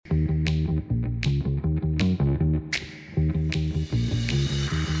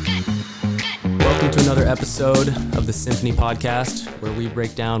another episode of the Symphony Podcast, where we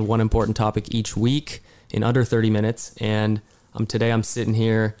break down one important topic each week in under 30 minutes. And today I'm sitting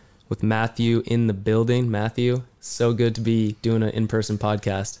here with Matthew in the building. Matthew, so good to be doing an in-person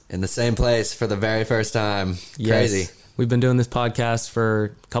podcast. In the same place for the very first time. Yes. Crazy. We've been doing this podcast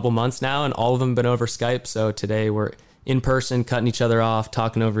for a couple months now, and all of them have been over Skype. So today we're in person, cutting each other off,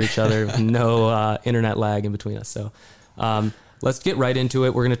 talking over each other, with no internet lag in between us. So let's get right into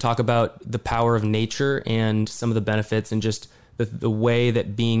it. We're going to talk about the power of nature and some of the benefits and just the way that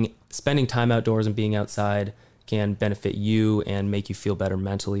spending time outdoors and being outside can benefit you and make you feel better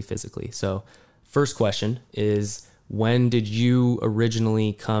mentally, physically. So first question is, when did you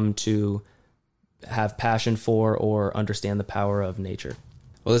originally come to have passion for or understand the power of nature?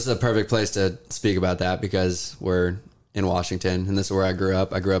 Well, this is a perfect place to speak about that because we're in Washington and this is where I grew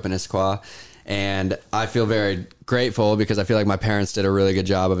up. I grew up in Issaquah, and I feel very grateful because I feel like my parents did a really good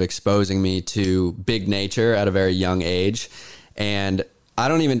job of exposing me to big nature at a very young age. And I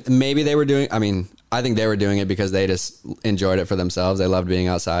think they were doing it because they just enjoyed it for themselves. They loved being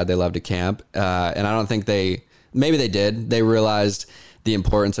outside. They loved to camp. And I don't think maybe they did. They realized the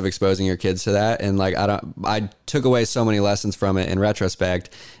importance of exposing your kids to that. And I took away so many lessons from it in retrospect.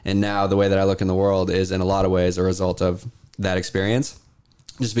 And now the way that I look in the world is in a lot of ways a result of that experience.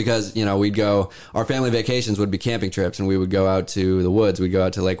 Just because, our family vacations would be camping trips, and we would go out to the woods. We'd go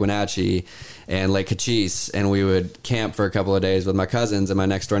out to Lake Wenatchee and Lake Cochise, and we would camp for a couple of days with my cousins and my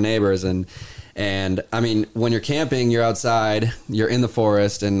next door neighbors. And I mean, when you're camping, you're outside, you're in the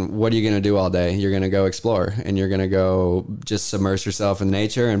forest, and what are you going to do all day? You're going to go explore, and you're going to go just submerge yourself in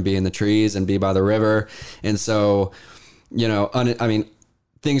nature and be in the trees and be by the river. And so,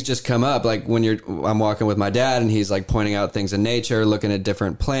 things just come up. Like I'm walking with my dad and he's like pointing out things in nature, looking at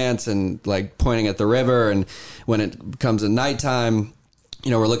different plants and like pointing at the river. And when it comes at nighttime,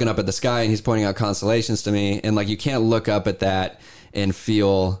 we're looking up at the sky and he's pointing out constellations to me. And like, you can't look up at that and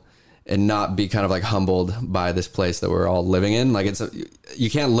feel and not be kind of like humbled by this place that we're all living in. Like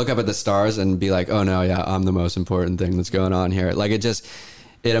you can't look up at the stars and be like, oh no, yeah, I'm the most important thing that's going on here. Like it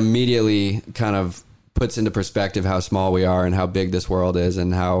immediately kind of puts into perspective how small we are and how big this world is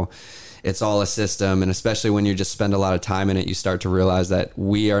and how it's all a system. And especially when you just spend a lot of time in it, you start to realize that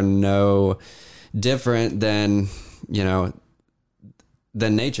we are no different than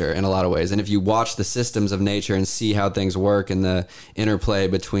nature in a lot of ways. And if you watch the systems of nature and see how things work and the interplay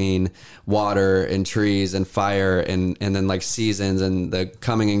between water and trees and fire and then like seasons and the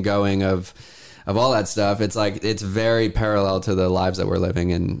coming and going of all that stuff, it's very parallel to the lives that we're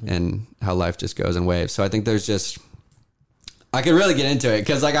living and how life just goes in waves. So I think I could really get into it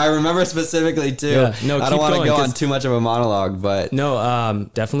because I remember specifically too. Yeah, no, I don't want to go on too much of a monologue, but no,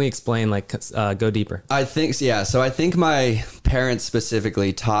 definitely explain, go deeper. I think, yeah. So I think my parents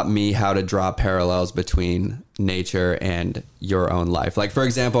specifically taught me how to draw parallels between nature and your own life. Like, for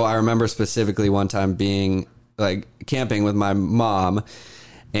example, I remember specifically one time being like camping with my mom,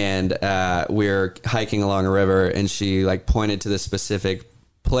 and we were hiking along a river, and she like pointed to this specific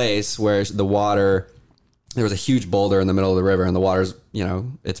place where the water, there was a huge boulder in the middle of the river, and the water's,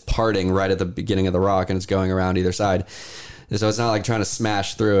 it's parting right at the beginning of the rock, and it's going around either side. And so it's not like trying to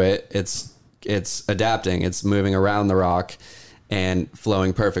smash through it. It's adapting. It's moving around the rock and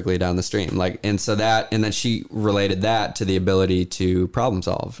flowing perfectly down the stream. And then she related that to the ability to problem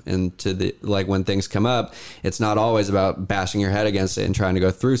solve and to when things come up, it's not always about bashing your head against it and trying to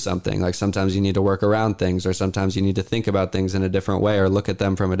go through something. Like sometimes you need to work around things, or sometimes you need to think about things in a different way or look at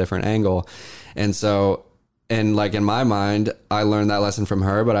them from a different angle. And so, in my mind, I learned that lesson from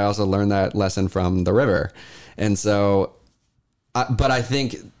her, but I also learned that lesson from the river. And so, but I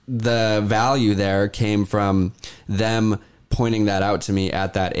think the value there came from them pointing that out to me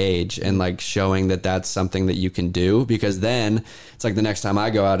at that age and showing that that's something that you can do, because then it's like the next time I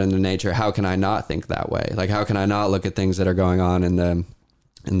go out into nature, how can I not think that way? Like, how can I not look at things that are going on in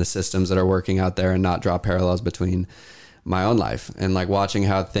the systems that are working out there and not draw parallels between my own life and watching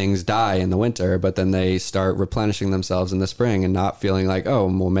how things die in the winter, but then they start replenishing themselves in the spring, and not feeling like, oh,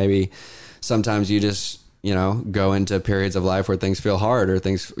 well, maybe sometimes you just, go into periods of life where things feel hard, or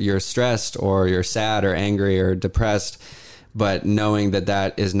you're stressed, or you're sad or angry or depressed, but knowing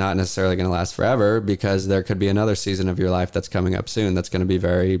that is not necessarily going to last forever, because there could be another season of your life that's coming up soon that's going to be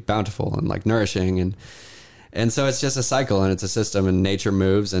very bountiful and nourishing. And so it's just a cycle, and it's a system, and nature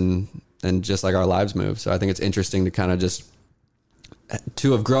moves and just like our lives move. So I think it's interesting to kind of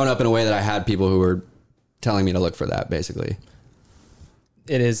to have grown up in a way that I had people who were telling me to look for that, basically.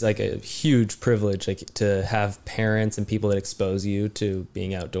 It is a huge privilege to have parents and people that expose you to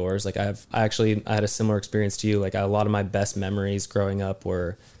being outdoors. I had a similar experience to you. A lot of my best memories growing up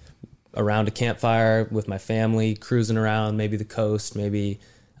were around a campfire with my family, cruising around, maybe the coast, maybe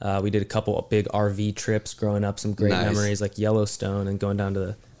we did a couple of big RV trips growing up, some great memories like Yellowstone and going down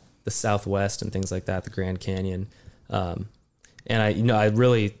to the Southwest and things like that, the Grand Canyon. And I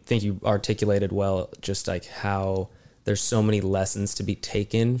really think you articulated well, just like how there's so many lessons to be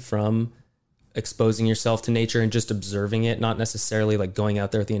taken from exposing yourself to nature and just observing it, not necessarily like going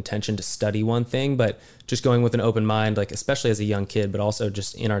out there with the intention to study one thing, but just going with an open mind, like especially as a young kid, but also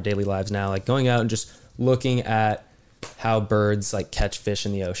just in our daily lives now, like going out and just looking at how birds like catch fish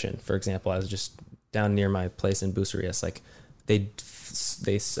in the ocean. For example, I was just down near my place in Bucerias, like they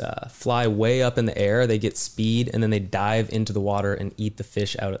fly way up in the air, they get speed, and then they dive into the water and eat the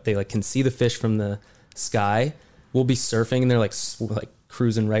fish out. They like can see the fish from the sky. We'll be surfing and they're like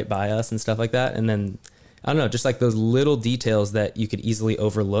cruising right by us and stuff like that. And then, I don't know, just like those little details that you could easily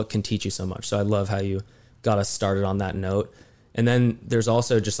overlook can teach you so much. So I love how you got us started on that note. And then there's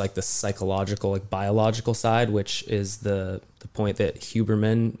also just like the psychological, like biological side, which is the point that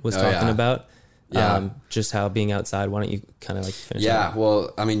Huberman was talking about. Yeah. Just how being outside, why don't you kind of like finish that?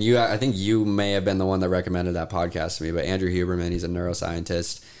 Well, I mean, I think you may have been the one that recommended that podcast to me, but Andrew Huberman, he's a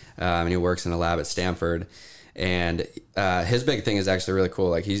neuroscientist, and he works in a lab at Stanford. And his big thing is actually really cool.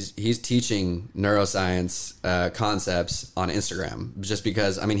 Like he's teaching neuroscience concepts on Instagram, just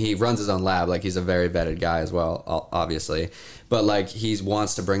because, I mean, he runs his own lab. Like he's a very vetted guy as well, obviously. But like he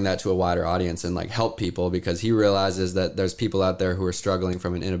wants to bring that to a wider audience and like help people, because he realizes that there's people out there who are struggling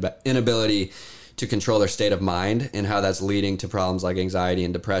from an inability to control their state of mind, and how that's leading to problems like anxiety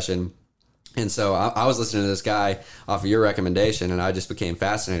and depression. And so I was listening to this guy off of your recommendation, and I just became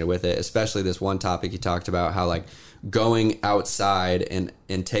fascinated with it, especially this one topic he talked about, how like going outside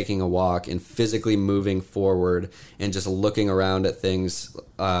and taking a walk and physically moving forward and just looking around at things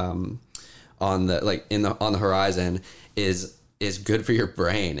on the horizon is good for your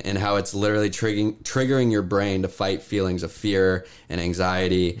brain, and how it's literally triggering your brain to fight feelings of fear and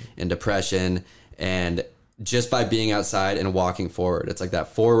anxiety and depression. And just by being outside and walking forward, it's like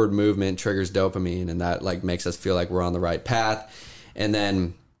that forward movement triggers dopamine, and that like makes us feel like we're on the right path. And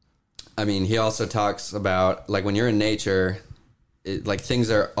then, I mean, he also talks about like when you're in nature, like things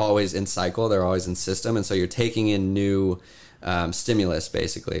are always in cycle, they're always in system. And so you're taking in new stimulus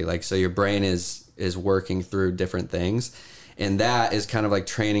basically. Like, so your brain is working through different things. And that is kind of like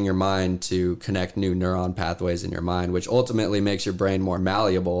training your mind to connect new neuron pathways in your mind, which ultimately makes your brain more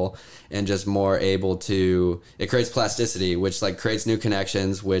malleable and just more able to, it creates plasticity, which like creates new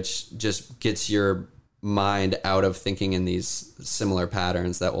connections, which just gets your mind out of thinking in these similar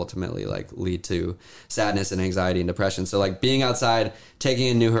patterns that ultimately like lead to sadness and anxiety and depression. So like being outside, taking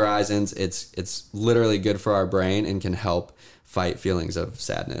in new horizons, it's literally good for our brain and can help fight feelings of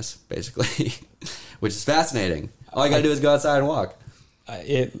sadness, basically, which is fascinating. All you gotta do is go outside and walk. All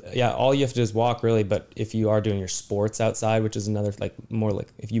you have to do is walk, really. But if you are doing your sports outside, which is another, like more like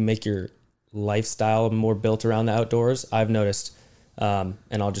if you make your lifestyle more built around the outdoors, I've noticed, and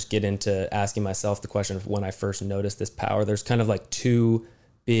I'll just get into asking myself the question of when I first noticed this power. There's kind of like two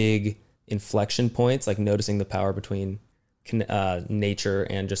big inflection points, like noticing the power between nature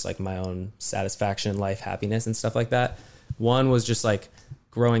and just like my own satisfaction, life, happiness, and stuff like that. One was just like,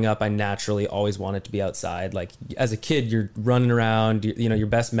 growing up, I naturally always wanted to be outside. Like as a kid, you're running around, you know, your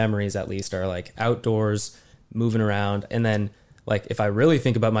best memories at least are like outdoors, moving around. And then like, if I really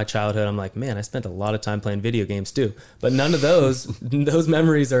think about my childhood, I'm like, man, I spent a lot of time playing video games too. But none of those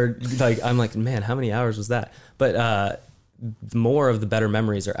memories are like, I'm like, man, how many hours was that? But more of the better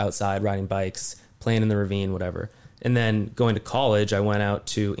memories are outside, riding bikes, playing in the ravine, whatever. And then going to college, I went out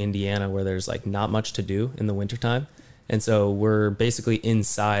to Indiana where there's like not much to do in the wintertime. And so we're basically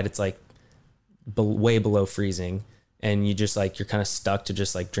inside. It's like way below freezing. And you just like, you're kind of stuck to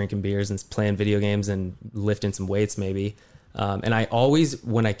just like drinking beers and playing video games and lifting some weights maybe. And I always,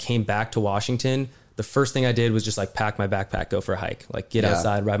 when I came back to Washington, the first thing I did was just like pack my backpack, go for a hike, like get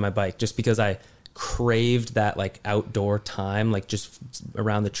outside, ride my bike, just because I craved that like outdoor time, like just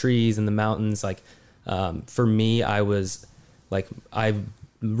around the trees and the mountains. Like for me, I was like, I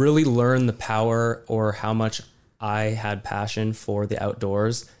really learned the power or how much I had passion for the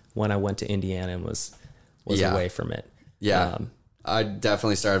outdoors when I went to Indiana and was away from it. Yeah. I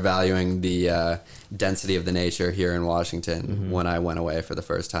definitely started valuing the density of the nature here in Washington when I went away for the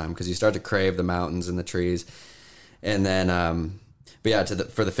first time, because you start to crave the mountains and the trees. And then, but yeah,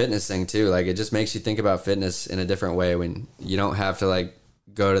 for the fitness thing too, like it just makes you think about fitness in a different way when you don't have to like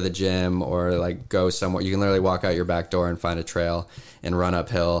go to the gym or like go somewhere. You can literally walk out your back door and find a trail and run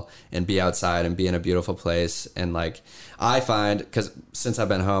uphill and be outside and be in a beautiful place. And like, I find, because since I've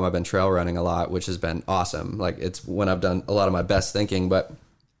been home, I've been trail running a lot, which has been awesome. Like it's when I've done a lot of my best thinking, but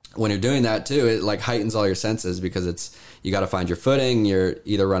when you're doing that too, it like heightens all your senses because you got to find your footing. You're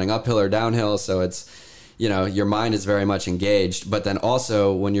either running uphill or downhill. So it's, your mind is very much engaged. But then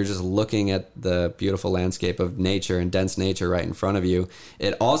also when you're just looking at the beautiful landscape of nature and dense nature right in front of you,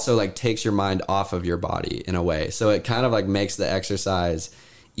 it also like takes your mind off of your body in a way. So it kind of like makes the exercise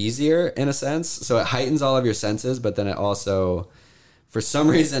easier in a sense. So it heightens all of your senses, but then it also, for some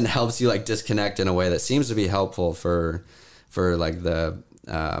reason, helps you like disconnect in a way that seems to be helpful for like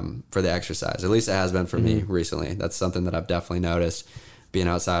for the exercise. At least it has been for me recently. That's something that I've definitely noticed being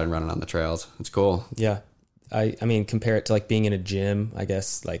outside and running on the trails. It's cool. Yeah. I mean, compare it to like being in a gym, I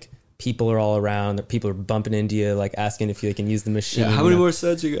guess, like people are all around, people are bumping into you, like asking if they can use the machine. Yeah, how many more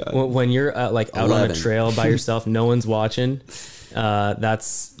sets you got? When you're like out 11. on a trail by yourself, no one's watching.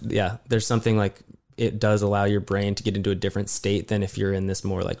 There's something like it does allow your brain to get into a different state than if you're in this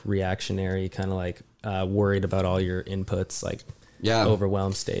more like reactionary kind of like worried about all your inputs, like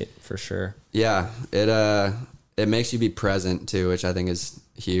overwhelmed state for sure. Yeah. It makes you be present too, which I think is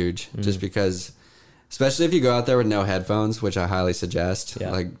huge just because, especially if you go out there with no headphones, which I highly suggest,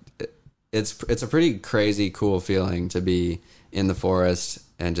 like it's a pretty crazy, cool feeling to be in the forest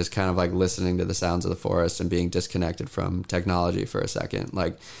and just kind of like listening to the sounds of the forest and being disconnected from technology for a second.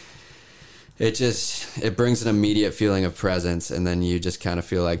 Like it brings an immediate feeling of presence, and then you just kind of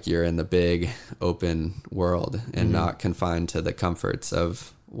feel like you're in the big open world and not confined to the comforts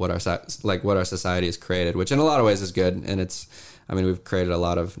of what our society has created, which in a lot of ways is good. And we've created a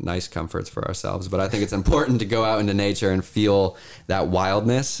lot of nice comforts for ourselves, but I think it's important to go out into nature and feel that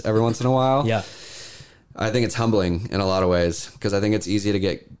wildness every once in a while. Yeah. I think it's humbling in a lot of ways because I think it's easy to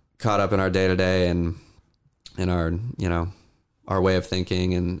get caught up in our day to day and in our, our way of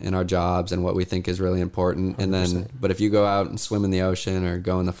thinking and in our jobs and what we think is really important. 100%. And then, but if you go out and swim in the ocean or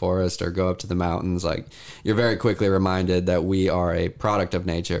go in the forest or go up to the mountains, like you're very quickly reminded that we are a product of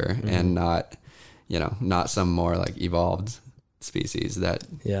nature and not some more like evolved species that.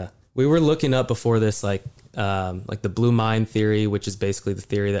 Yeah. We were looking up before this, like the blue mind theory, which is basically the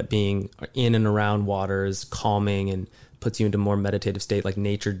theory that being in and around water is calming and puts you into more meditative state. Like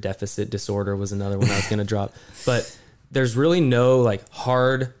nature deficit disorder was another one I was going to drop, but there's really no like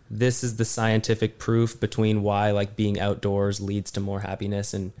hard, this is the scientific proof between why like being outdoors leads to more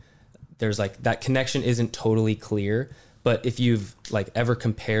happiness. And there's like that connection isn't totally clear, but if you've like ever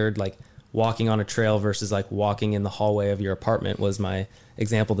compared like walking on a trail versus like walking in the hallway of your apartment was my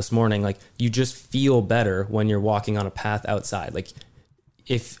example this morning. Like you just feel better when you're walking on a path outside. Like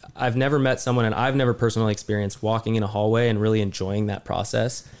if I've never met someone and I've never personally experienced walking in a hallway and really enjoying that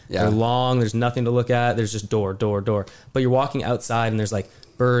process. Yeah. They're long, there's nothing to look at. There's just door. But you're walking outside and there's like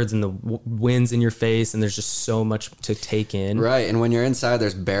birds and the winds in your face and there's just so much to take in. Right. And when you're inside,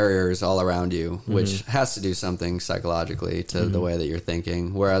 there's barriers all around you, which has to do something psychologically to the way that you're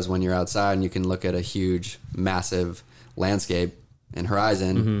thinking. Whereas when you're outside and you can look at a huge, massive landscape and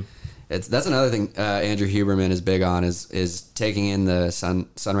horizon, that's another thing Andrew Huberman is big on is taking in the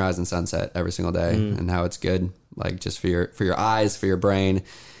sunrise and sunset every single day and how it's good, like just for your eyes, for your brain,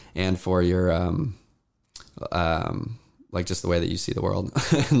 and for your like just the way that you see the world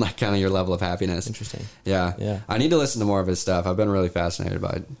and like kind of your level of happiness. Interesting. Yeah. I need to listen to more of his stuff. I've been really fascinated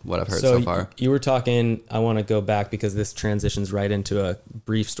by what I've heard so far. You were talking, I want to go back because this transitions right into a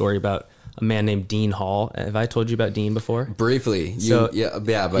brief story about a man named Dean Hall. Have I told you about Dean before? Briefly. Go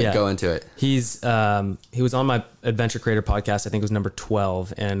into it. He was on my Adventure Creator podcast. I think it was number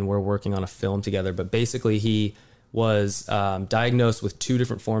 12, and we're working on a film together. But basically he was diagnosed with 2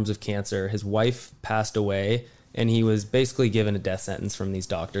 different forms of cancer. His wife passed away, and he was basically given a death sentence from these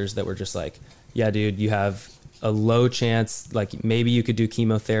doctors that were just like, yeah, dude, you have a low chance, like maybe you could do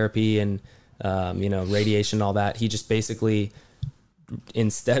chemotherapy and, radiation and all that. He just basically,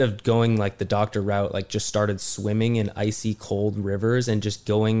 instead of going like the doctor route, like just started swimming in icy cold rivers and just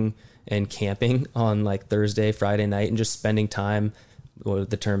going and camping on like Thursday, Friday night and just spending time,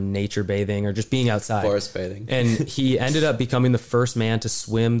 the term nature bathing or just being outside. Forest bathing. And he ended up becoming the first man to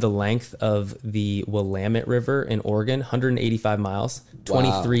swim the length of the Willamette River in Oregon, 185 miles,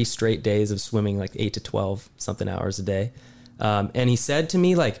 23 straight days of swimming, like 8 to 12 something hours a day. And he said to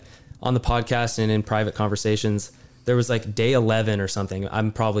me, like on the podcast and in private conversations, there was like day 11 or something.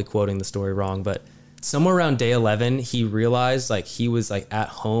 I'm probably quoting the story wrong, but somewhere around day 11, he realized like he was like at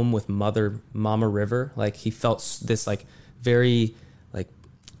home with Mama River. Like he felt this like very like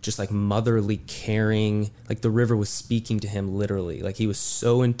just like motherly caring, like the river was speaking to him literally. Like he was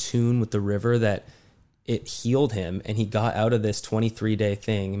so in tune with the river that it healed him and he got out of this 23-day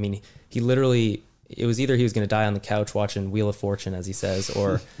thing. I mean, he literally it was either he was going to die on the couch watching Wheel of Fortune, as he says,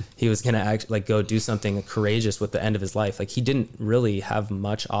 or he was going to like go do something courageous with the end of his life. Like, he didn't really have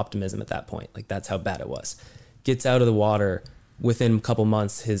much optimism at that point. Like, that's how bad it was. Gets out of the water. Within a couple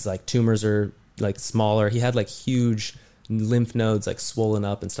months, his like tumors are like smaller. He had like huge lymph nodes like swollen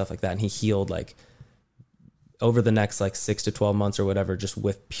up and stuff like that. And he healed like over the next like 6 to 12 months or whatever, just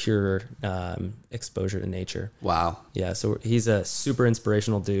with pure exposure to nature. Wow. Yeah. So he's a super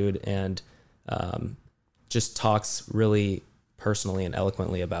inspirational dude, and just talks really personally and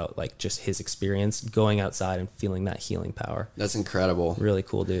eloquently about like just his experience going outside and feeling that healing power. That's incredible. Really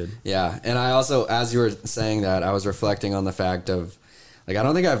cool dude. Yeah. And I also, as you were saying that, I was reflecting on the fact of like, I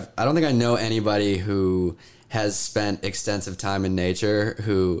don't think I know anybody who has spent extensive time in nature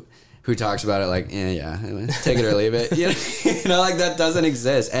who talks about it like, yeah, take it or leave it. You know, like that doesn't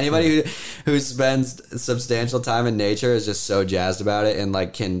exist. Anybody who spends substantial time in nature is just so jazzed about it and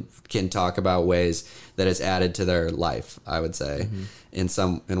like can talk about ways that it's added to their life, I would say, in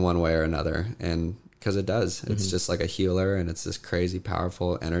one way or another. And because it does, it's just like a healer, and it's this crazy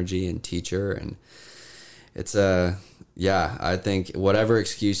powerful energy and teacher. And it's I think whatever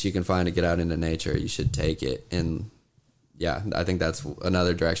excuse you can find to get out into nature, you should take it. And yeah, I think that's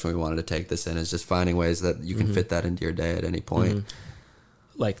another direction we wanted to take this in, is just finding ways that you can fit that into your day at any point.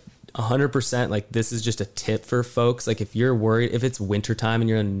 Like 100%, like this is just a tip for folks. Like if you're worried, if it's wintertime and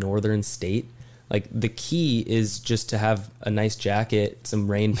you're in a northern state, like the key is just to have a nice jacket, some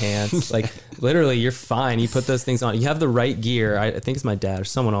rain pants. Like literally you're fine. You put those things on, you have the right gear. I think it's my dad or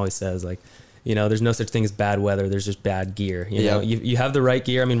someone always says like, you know, there's no such thing as bad weather. There's just bad gear. You know, you have the right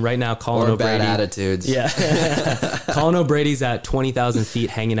gear. I mean, right now, Colin O'Brady. Bad attitudes. Yeah. Colin O'Brady's at 20,000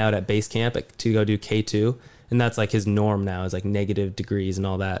 feet hanging out at base camp to go do K2. And that's like his norm now, is like negative degrees and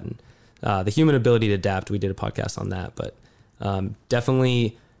all that. And the human ability to adapt, we did a podcast on that. But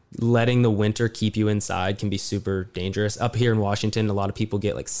definitely letting the winter keep you inside can be super dangerous. Up here in Washington, a lot of people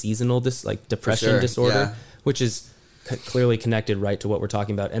get like seasonal depression disorder, which is clearly connected right to what we're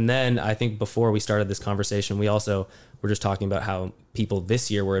talking about. And then I think before we started this conversation, we also were just talking about how people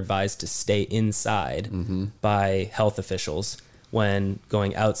this year were advised to stay inside by health officials, when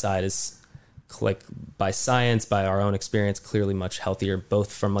going outside is like by science, by our own experience, clearly much healthier,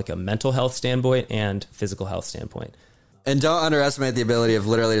 both from like a mental health standpoint and physical health standpoint. And don't underestimate the ability of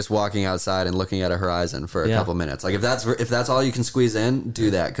literally just walking outside and looking at a horizon for a couple minutes. Like if that's all you can squeeze in, do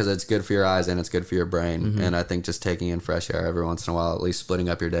that, because it's good for your eyes and it's good for your brain. And I think just taking in fresh air every once in a while, at least splitting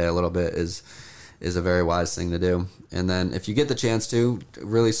up your day a little bit, is a very wise thing to do. And then if you get the chance to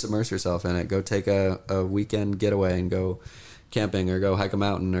really submerge yourself in it, go take a weekend getaway and go camping or go hike a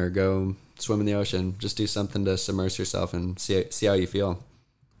mountain or go swim in the ocean. Just do something to submerge yourself and see how you feel.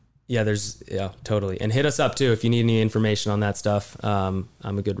 Yeah, totally. And hit us up too if you need any information on that stuff. I'm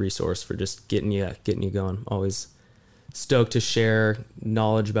a good resource for just getting you going. Always stoked to share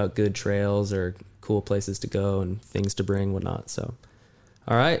knowledge about good trails or cool places to go and things to bring, whatnot. So,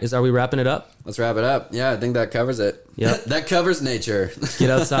 all right, are we wrapping it up? Let's wrap it up. Yeah, I think that covers it. Yep. That covers nature. Get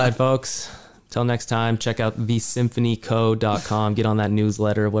outside, folks. Till next time, check out thesymphonyco.com. Get on that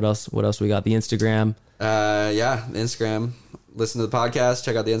newsletter. What else we got? The Instagram. Instagram. Listen to the podcast.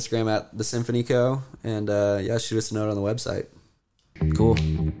 Check out the Instagram at The Symphony Co. And shoot us a note on the website. Cool.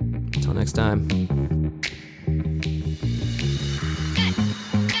 Until next time.